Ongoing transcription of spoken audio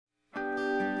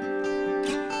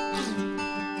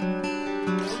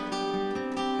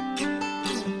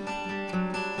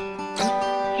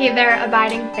Hey there,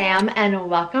 Abiding fam, and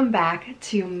welcome back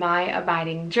to my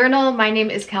Abiding Journal. My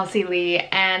name is Kelsey Lee,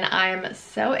 and I'm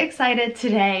so excited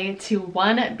today to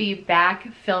be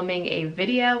back filming a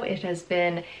video. It has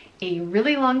been a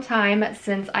really long time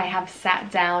since I have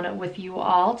sat down with you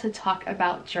all to talk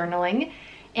about journaling,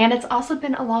 and it's also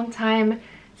been a long time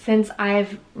since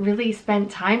I've really spent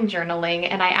time journaling,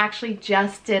 and I actually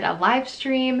just did a live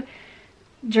stream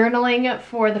journaling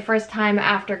for the first time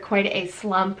after quite a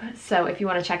slump. So if you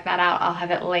want to check that out, I'll have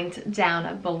it linked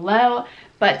down below.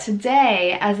 But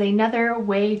today, as another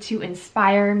way to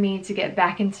inspire me to get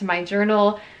back into my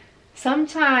journal,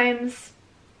 sometimes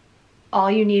all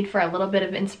you need for a little bit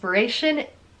of inspiration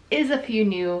is a few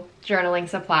new journaling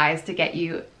supplies to get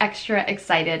you extra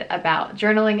excited about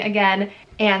journaling again.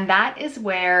 And that is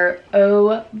where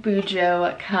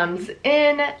Obujo comes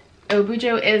in.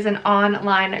 Obujo is an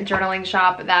online journaling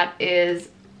shop that is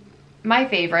my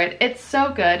favorite. It's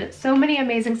so good, so many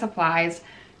amazing supplies,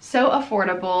 so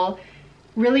affordable,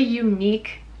 really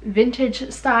unique vintage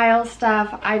style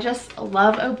stuff. I just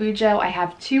love Obujo. I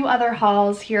have two other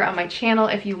hauls here on my channel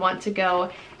if you want to go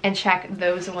and check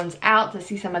those ones out to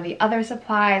see some of the other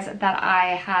supplies that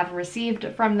I have received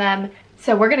from them.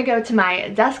 So we're gonna go to my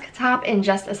desktop in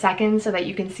just a second so that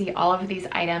you can see all of these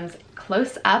items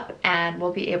close up and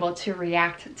we'll be able to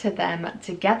react to them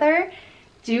together.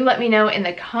 Do let me know in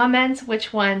the comments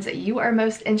which ones you are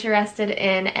most interested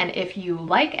in, and if you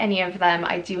like any of them,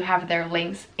 I do have their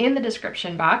links in the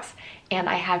description box, and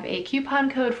I have a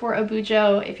coupon code for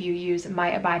Obujo. If you use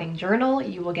My Abiding Journal,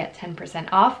 you will get 10%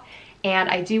 off. And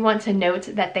I do want to note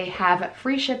that they have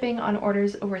free shipping on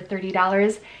orders over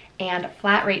 $30 and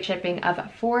flat rate shipping of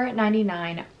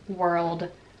 $4.99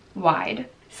 worldwide.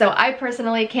 So I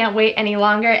personally can't wait any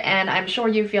longer, and I'm sure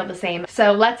you feel the same.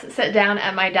 So let's sit down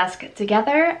at my desk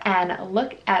together and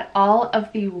look at all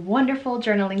of the wonderful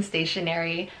journaling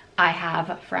stationery I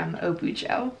have from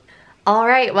Obujo. All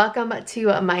right, welcome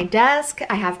to my desk.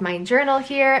 I have my journal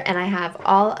here, and I have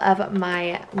all of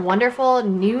my wonderful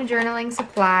new journaling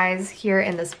supplies here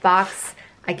in this box.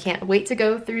 I can't wait to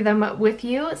go through them with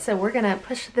you. So we're gonna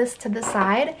push this to the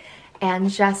side and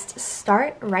just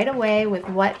start right away with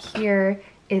what here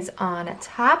is on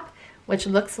top, which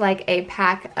looks like a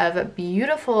pack of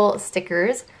beautiful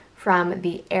stickers from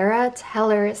the Era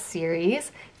Teller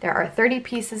series. There are 30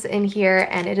 pieces in here,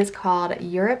 and it is called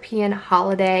European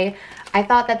Holiday. I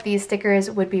thought that these stickers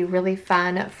would be really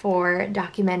fun for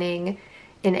documenting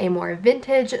in a more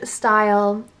vintage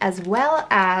style, as well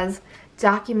as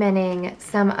documenting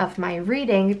some of my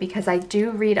reading, because I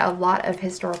do read a lot of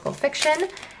historical fiction,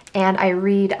 and I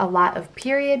read a lot of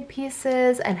period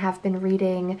pieces and have been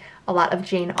reading a lot of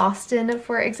Jane Austen,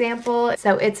 for example.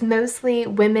 So it's mostly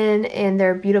women in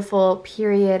their beautiful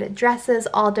period dresses,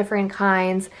 all different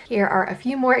kinds. Here are a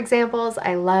few more examples.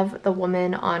 I love the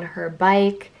woman on her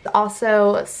bike.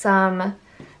 Also some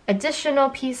additional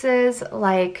pieces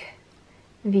like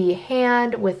the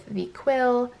hand with the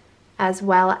quill, as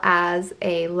well as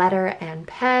a letter and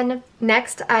pen.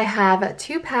 Next, I have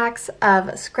 2 packs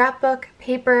of scrapbook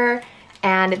paper,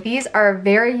 and these are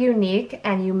very unique,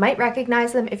 and you might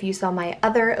recognize them if you saw my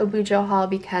other Obujo haul,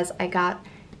 because I got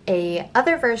a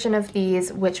other version of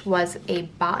these, which was a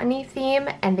botany theme,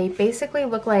 and they basically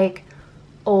look like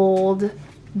old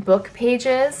book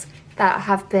pages that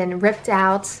have been ripped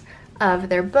out of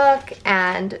their book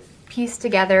and pieced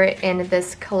together in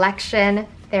this collection.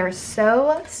 They're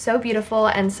so beautiful,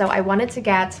 and so I wanted to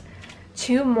get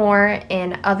 2 more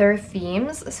in other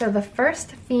themes. So the first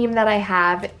theme that I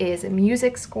have is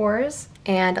music scores,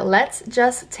 and let's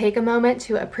just take a moment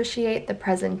to appreciate the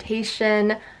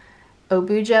presentation.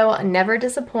 Obujo never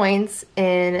disappoints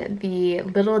in the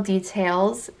little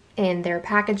details in their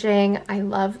packaging. I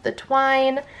love the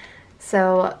twine,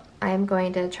 so I'm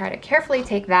going to try to carefully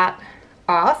take that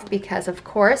off, because of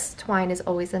course twine is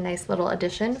always a nice little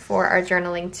addition for our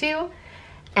journaling too.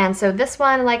 And so this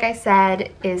one, like I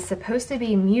said, is supposed to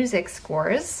be music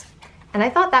scores, and I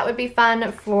thought that would be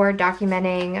fun for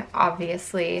documenting,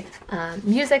 obviously,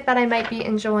 music that I might be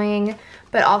enjoying,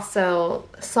 but also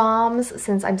Psalms.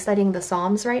 Since I'm studying the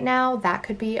Psalms right now, that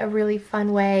could be a really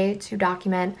fun way to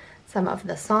document some of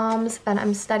the Psalms that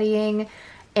I'm studying,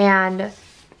 and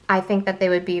I think that they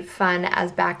would be fun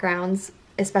as backgrounds,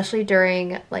 especially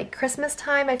during like Christmas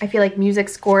time. I feel like music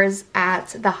scores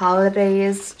at the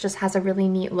holidays just has a really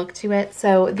neat look to it.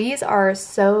 So these are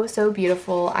so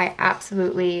beautiful. I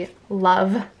absolutely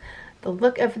love the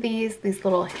look of these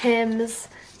little hymns,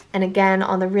 and again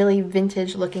on the really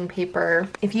vintage looking paper.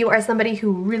 If you are somebody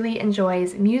who really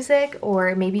enjoys music,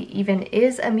 or maybe even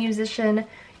is a musician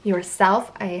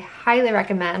yourself, I highly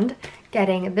recommend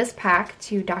getting this pack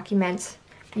to document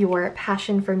your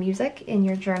passion for music in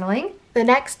your journaling. The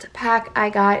next pack I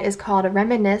got is called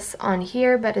Reminisce on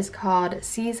here, but is called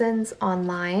Seasons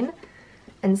Online.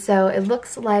 And so it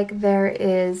looks like there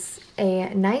is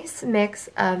a nice mix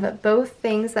of both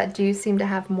things that do seem to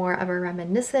have more of a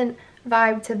reminiscent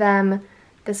vibe to them.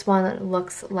 This one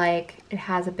looks like it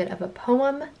has a bit of a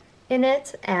poem in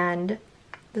it and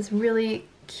this really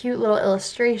cute little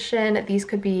illustration. These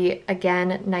could be,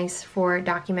 again, nice for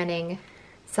documenting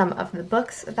some of the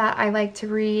books that I like to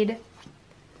read.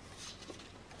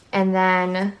 And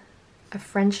then a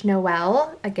French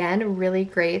Noel, again, really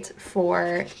great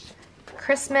for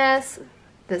Christmas,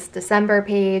 this December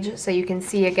page, so you can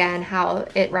see again how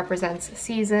it represents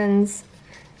seasons.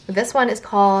 This one is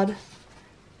called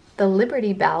The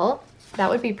Liberty Bell. That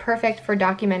would be perfect for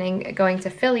documenting going to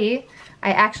Philly.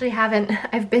 I actually haven't,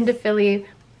 I've been to Philly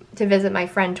to visit my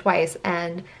friend twice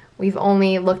and we've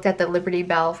only looked at the Liberty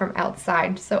Bell from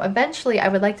outside. So eventually I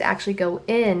would like to actually go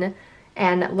in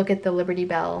and look at the Liberty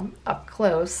Bell up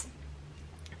close.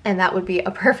 And that would be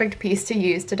a perfect piece to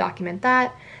use to document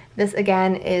that. This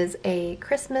again is a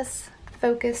Christmas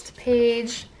focused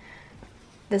page.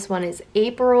 This one is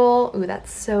April. Ooh,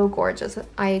 that's so gorgeous.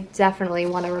 I definitely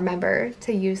want to remember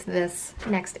to use this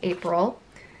next April.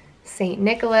 St.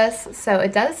 Nicholas. So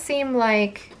it does seem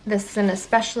like this is an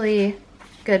especially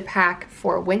good pack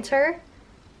for winter.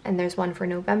 And there's one for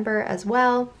November as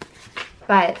well.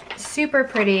 But super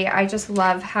pretty. I just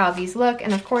love how these look.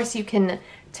 And of course you can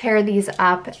tear these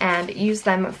up and use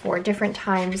them for different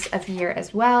times of year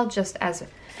as well, just as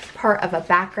part of a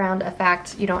background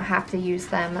effect. You don't have to use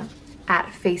them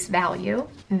at face value.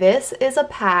 This is a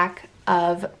pack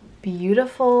of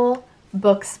beautiful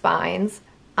book spines.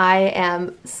 I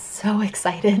am so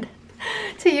excited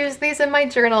to use these in my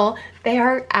journal. They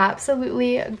are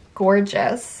absolutely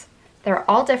gorgeous. They're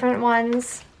all different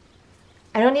ones.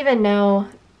 I don't even know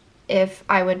if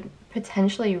I would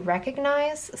potentially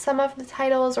recognize some of the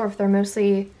titles or if they're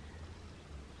mostly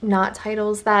not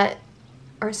titles that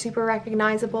are super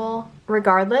recognizable.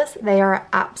 Regardless, they are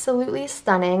absolutely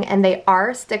stunning and they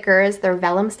are stickers. They're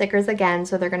vellum stickers again,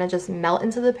 so they're gonna just melt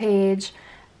into the page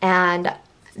and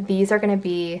these are gonna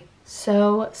be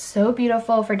so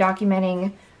beautiful for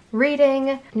documenting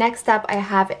reading. Next up, I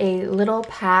have a little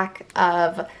pack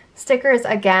of stickers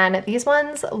again. These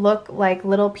ones look like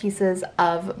little pieces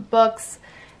of books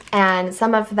and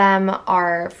some of them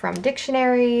are from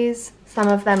dictionaries, some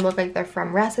of them look like they're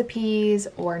from recipes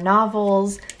or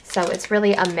novels, so it's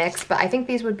really a mix, but I think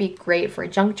these would be great for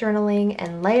junk journaling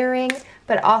and layering,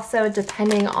 but also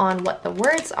depending on what the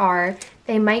words are,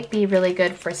 they might be really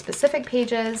good for specific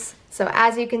pages. So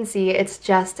as you can see, it's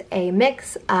just a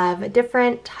mix of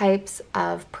different types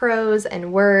of prose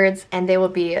and words, and they will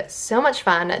be so much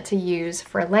fun to use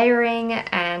for layering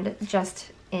and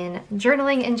just in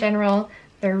journaling in general.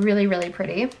 They're really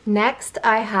pretty. Next,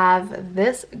 I have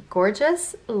this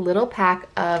gorgeous little pack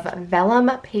of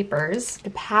vellum papers. The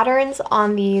patterns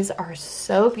on these are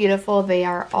so beautiful. They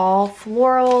are all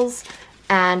florals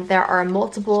and there are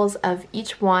multiples of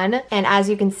each one. And as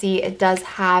you can see, it does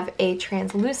have a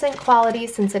translucent quality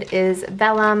since it is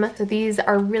vellum. So these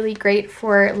are really great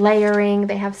for layering.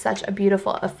 They have such a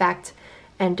beautiful effect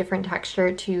and different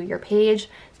texture to your page.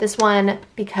 This one,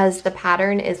 because the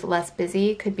pattern is less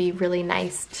busy, could be really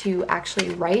nice to actually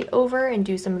write over and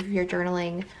do some of your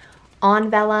journaling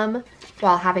on vellum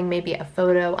while having maybe a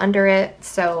photo under it.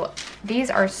 So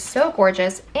these are so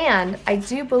gorgeous, and I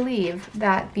do believe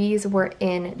that these were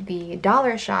in the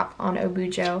dollar shop on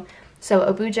Obujo.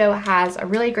 So Obujo has a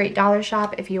really great dollar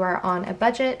shop if you are on a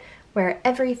budget where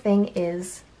everything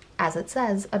is, as it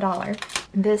says, $1.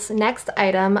 This next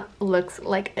item looks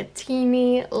like a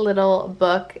teeny little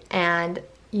book, and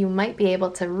you might be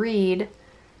able to read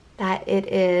that it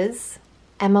is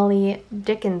Emily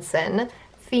Dickinson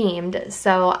themed.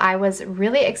 So I was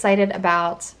really excited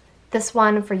about this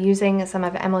one for using some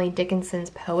of Emily Dickinson's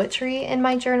poetry in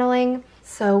my journaling.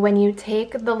 So when you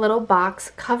take the little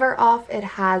box cover off, it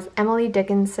has Emily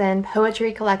Dickinson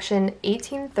Poetry Collection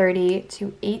 1830 to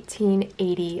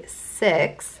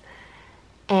 1886.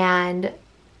 And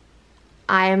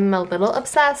I'm a little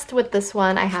obsessed with this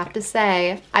one, I have to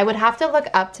say. I would have to look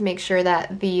up to make sure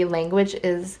that the language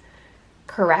is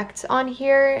correct on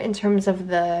here in terms of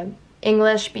the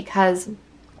English, because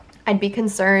I'd be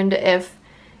concerned if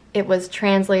it was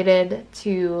translated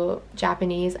to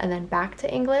Japanese and then back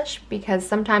to English, because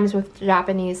sometimes with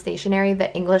Japanese stationery,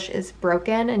 the English is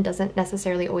broken and doesn't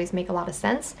necessarily always make a lot of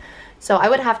sense. So I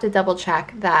would have to double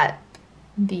check that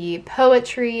the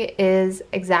poetry is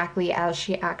exactly as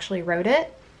she actually wrote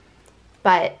it.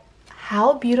 But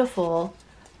how beautiful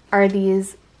are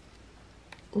these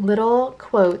little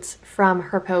quotes from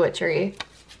her poetry.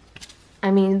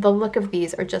 I mean, the look of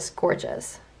these are just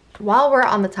gorgeous. While we're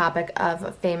on the topic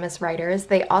of famous writers,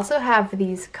 they also have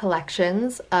these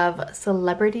collections of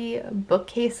celebrity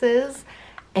bookcases.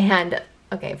 And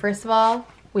okay, first of all,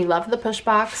 we love the push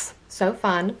box, so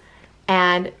fun.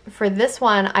 And for this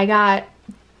one, I got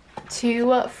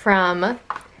two from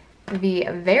the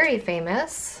very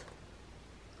famous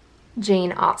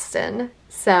Jane Austen.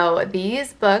 So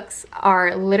these books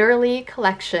are literally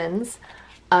collections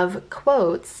of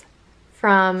quotes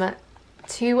from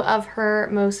two of her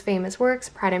most famous works,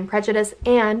 Pride and Prejudice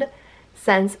and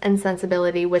Sense and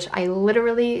Sensibility, which I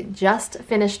literally just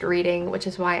finished reading, which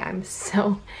is why I'm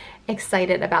so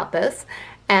excited about this.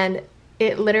 And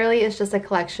it literally is just a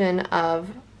collection of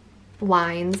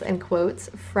lines and quotes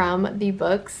from the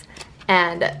books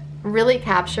and really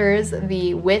captures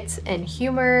the wit and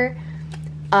humor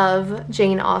of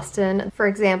Jane Austen. For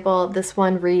example, this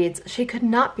one reads, "She could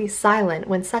not be silent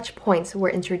when such points were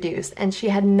introduced, and she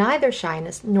had neither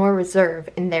shyness nor reserve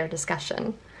in their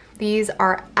discussion." These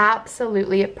are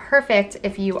absolutely perfect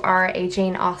if you are a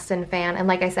Jane Austen fan. And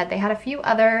like I said, they had a few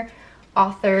other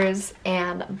authors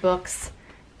and books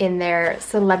in their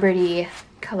celebrity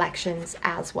collections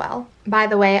as well. By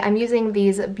the way, I'm using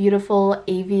these beautiful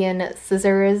avian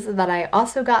scissors that I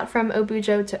also got from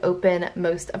Obujo to open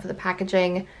most of the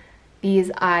packaging.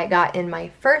 These I got in my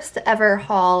first ever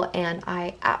haul and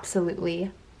I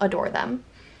absolutely adore them.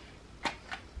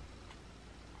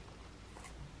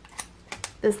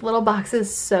 This little box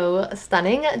is so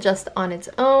stunning just on its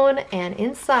own, and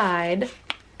inside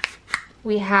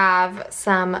we have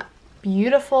some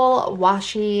beautiful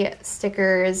washi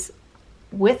stickers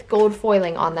with gold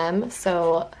foiling on them.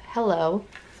 So hello.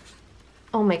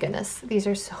 Oh my goodness, these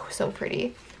are so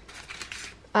pretty.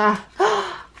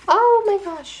 Oh my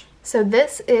gosh. So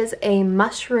this is a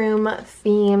mushroom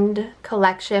themed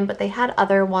collection, but they had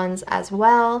other ones as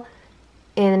well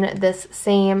in this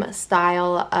same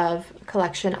style of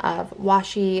collection of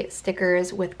washi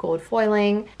stickers with gold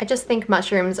foiling. I just think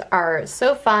mushrooms are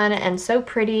so fun and so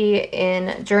pretty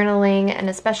in journaling, and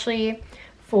especially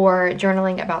for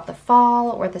journaling about the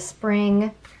fall or the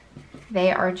spring.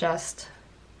 They are just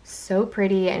so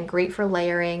pretty and great for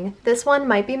layering. This one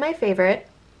might be my favorite.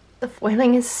 The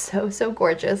foiling is so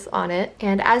gorgeous on it.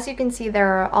 And as you can see,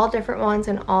 there are all different ones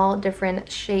in all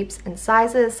different shapes and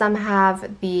sizes. Some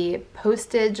have the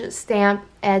postage stamp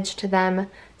edge to them.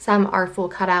 Some are full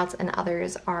cutouts and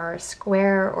others are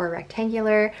square or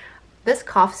rectangular. This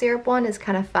cough syrup one is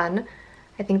kind of fun.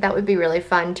 I think that would be really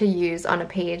fun to use on a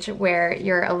page where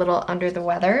you're a little under the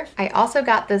weather. I also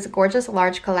got this gorgeous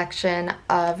large collection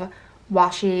of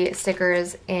washi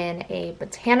stickers in a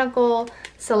botanical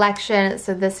selection.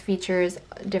 So this features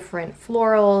different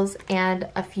florals and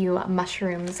a few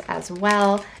mushrooms as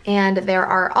well. And there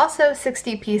are also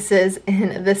 60 pieces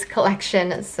in this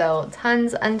collection. So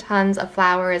tons and tons of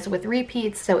flowers with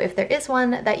repeats. So if there is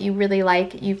one that you really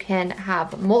like, you can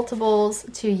have multiples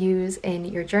to use in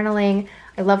your journaling.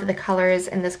 I love the colors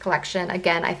in this collection.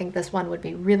 Again, I think this one would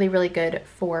be really good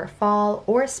for fall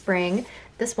or spring.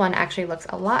 This one actually looks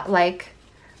a lot like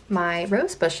my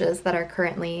rose bushes that are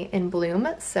currently in bloom,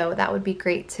 so that would be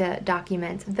great to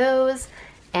document those.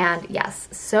 And yes,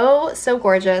 so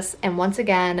gorgeous. And once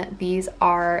again, these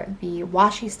are the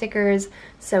washi stickers,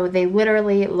 so they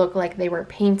literally look like they were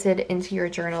painted into your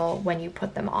journal when you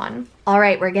put them on. All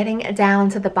right, we're getting down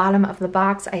to the bottom of the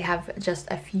box. I have just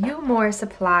a few more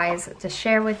supplies to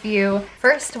share with you.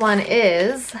 First one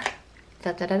is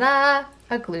a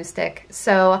glue stick.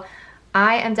 So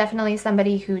I am definitely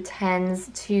somebody who tends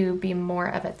to be more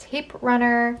of a tape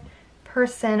runner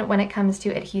person when it comes to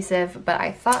adhesive, but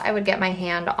I thought I would get my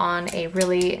hand on a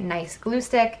really nice glue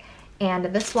stick, and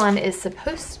this one is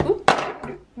supposed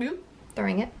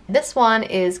throwing it. This one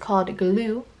is called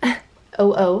Glue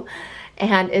OO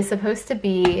and is supposed to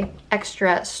be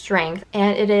extra strength,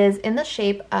 and it is in the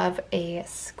shape of a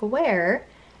square,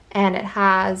 and it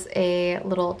has a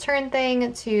little turn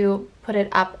thing to put it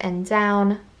up and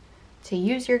down to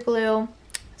use your glue.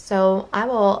 So I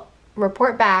will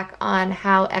report back on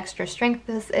how extra strength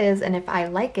this is and if I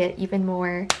like it even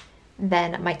more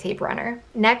than my tape runner.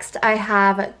 Next, I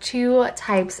have two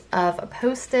types of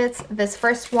Post-its. This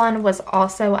first one was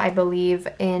also, I believe,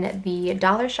 in the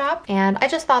dollar shop, and I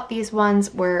just thought these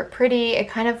ones were pretty. It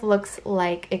kind of looks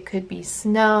like it could be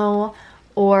snow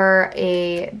or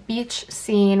a beach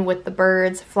scene with the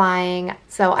birds flying.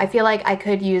 So I feel like I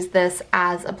could use this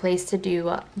as a place to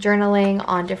do journaling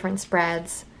on different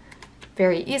spreads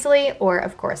very easily, or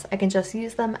of course I can just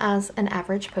use them as an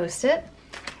average Post-it.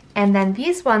 And then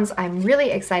these ones I'm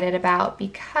really excited about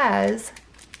because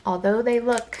although they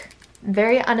look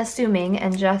very unassuming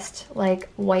and just like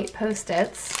white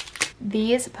Post-its,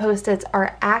 these Post-its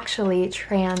are actually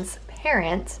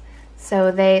transparent.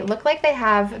 So they look like they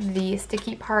have the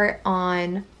sticky part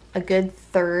on a good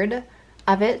third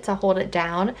of it to hold it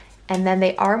down, and then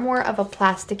they are more of a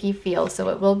plasticky feel, so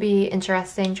it will be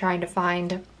interesting trying to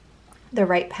find the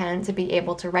right pen to be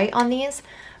able to write on these.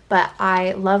 But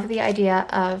I love the idea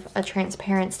of a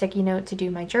transparent sticky note to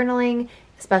do my journaling,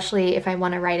 especially if I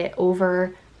want to write it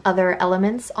over other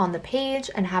elements on the page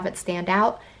and have it stand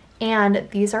out. And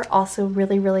these are also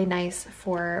really, really nice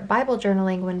for Bible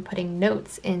journaling when putting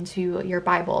notes into your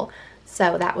Bible.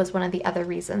 So that was one of the other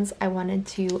reasons I wanted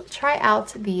to try out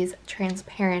these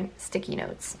transparent sticky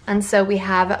notes. And so we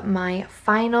have my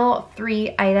final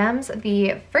 3 items.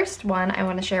 The first one I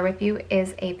want to share with you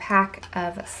is a pack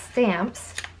of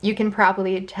stamps. You can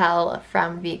probably tell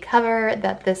from the cover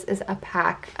that this is a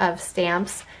pack of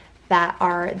stamps that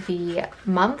are the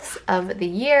months of the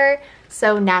year.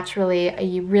 So naturally,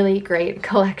 a really great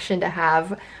collection to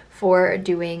have for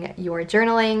doing your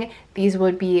journaling. These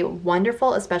would be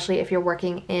wonderful, especially if you're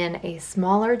working in a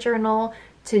smaller journal,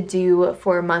 to do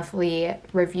for monthly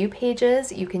review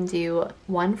pages. You can do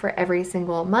one for every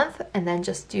single month and then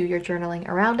just do your journaling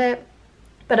around it.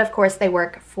 But of course they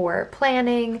work for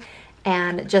planning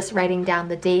and just writing down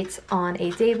the dates on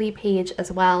a daily page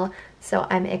as well. So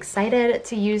I'm excited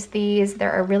to use these.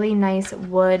 They're a really nice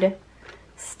wood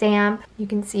stamp. You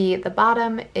can see the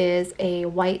bottom is a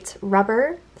white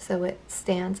rubber, so it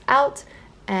stands out,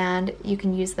 and you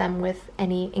can use them with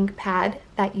any ink pad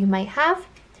that you might have.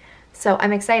 So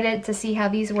I'm excited to see how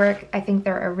these work. I think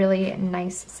they're a really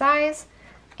nice size,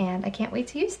 and I can't wait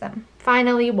to use them.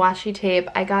 Finally, washi tape.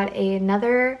 I got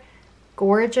another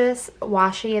gorgeous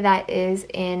washi that is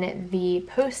in the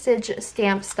postage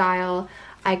stamp style.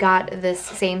 I got this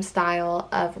same style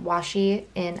of washi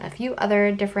in a few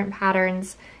other different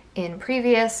patterns in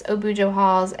previous Obujo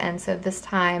hauls, and so this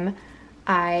time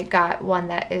I got one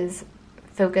that is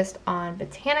focused on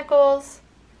botanicals,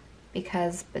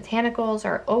 because botanicals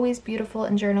are always beautiful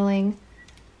in journaling.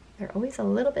 They're always a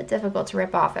little bit difficult to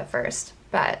rip off at first,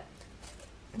 but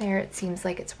there it seems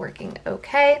like it's working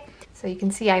okay. So you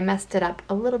can see I messed it up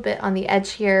a little bit on the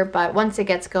edge here, but once it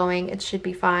gets going, it should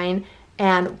be fine.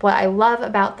 And what I love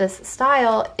about this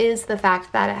style is the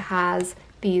fact that it has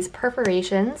these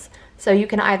perforations. So you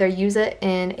can either use it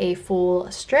in a full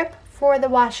strip for the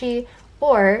washi,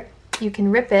 or you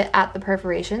can rip it at the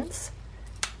perforations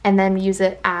and then use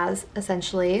it as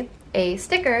essentially a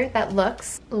sticker that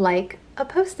looks like a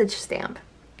postage stamp.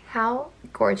 How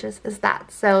gorgeous is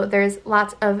that? So there's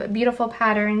lots of beautiful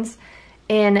patterns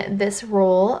in this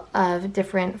roll of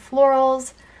different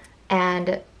florals,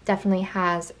 and definitely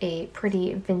has a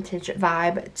pretty vintage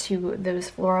vibe to those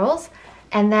florals.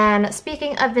 And then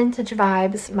speaking of vintage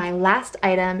vibes, my last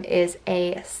item is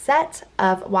a set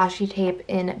of washi tape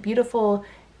in beautiful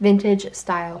vintage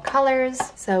style colors.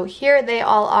 So here they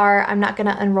all are. I'm not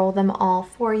gonna unroll them all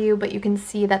for you, but you can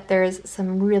see that there's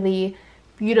some really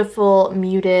beautiful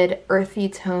muted earthy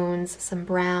tones, some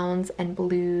browns and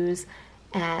blues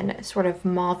and sort of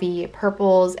mauvey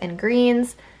purples and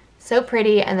greens. So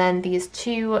pretty. And then these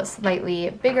 2 slightly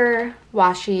bigger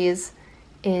washis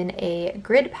in a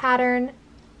grid pattern.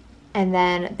 And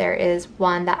then there is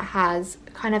one that has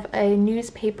kind of a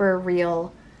newspaper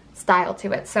reel style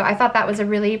to it. So I thought that was a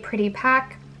really pretty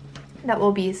pack that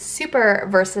will be super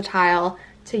versatile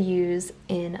to use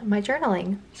in my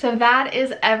journaling. So that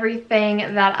is everything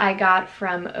that I got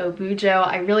from Obujo.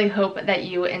 I really hope that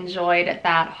you enjoyed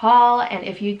that haul, and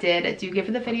if you did, do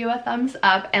give the video a thumbs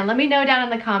up and let me know down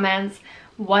in the comments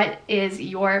what is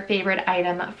your favorite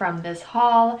item from this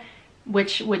haul.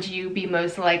 Which would you be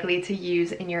most likely to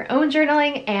use in your own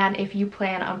journaling? And if you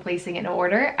plan on placing an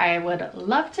order, I would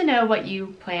love to know what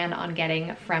you plan on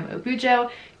getting from Obujo.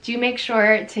 Do make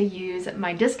sure to use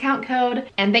my discount code,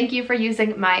 and thank you for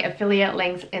using my affiliate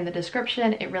links in the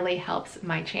description. It really helps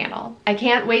my channel. I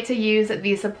can't wait to use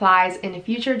these supplies in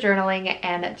future journaling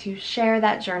and to share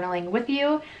that journaling with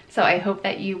you. So I hope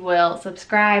that you will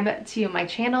subscribe to my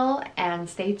channel and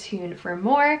stay tuned for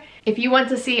more. If you want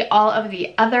to see all of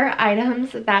the other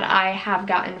items that I have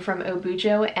gotten from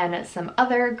Obujo and some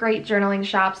other great journaling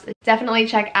shops, definitely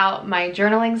check out my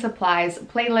journaling supplies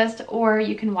playlist, or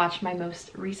you can watch my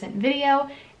most recent video.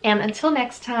 And until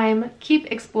next time,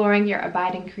 keep exploring your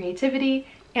abiding creativity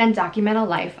and document a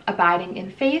life abiding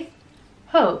in faith,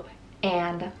 hope,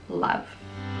 and love.